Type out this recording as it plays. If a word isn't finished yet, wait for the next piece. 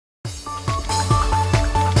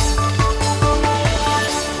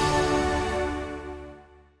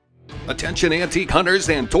Attention antique hunters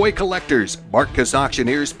and toy collectors, Bartkus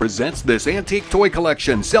Auctioneers presents this antique toy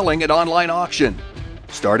collection selling at online auction.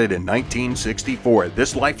 Started in 1964,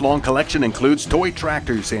 this lifelong collection includes toy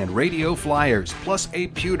tractors and radio flyers, plus a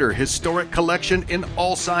Pewter historic collection in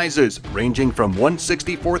all sizes, ranging from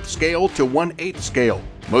 1/64th scale to 1/8 scale.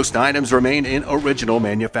 Most items remain in original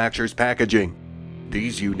manufacturer's packaging.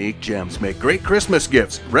 These unique gems make great Christmas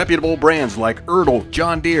gifts. Reputable brands like ERTL,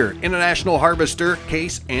 John Deere, International Harvester,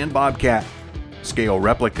 Case, and Bobcat. Scale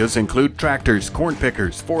replicas include tractors, corn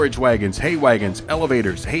pickers, forage wagons, hay wagons,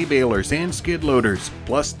 elevators, hay balers, and skid loaders,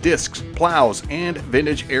 plus discs, plows, and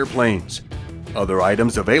vintage airplanes. Other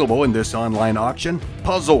items available in this online auction: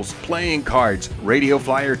 puzzles, playing cards, radio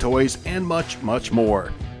flyer toys, and much, much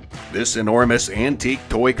more. This enormous antique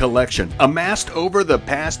toy collection, amassed over the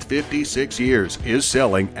past 56 years, is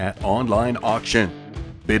selling at online auction.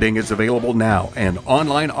 Bidding is available now, and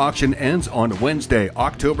online auction ends on Wednesday,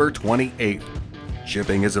 October 28th.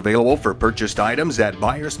 Shipping is available for purchased items at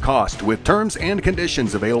buyer's cost, with terms and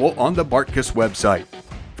conditions available on the Bartkus website.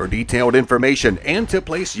 For detailed information and to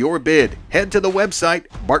place your bid, head to the website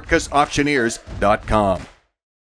bartkusauctioneers.com.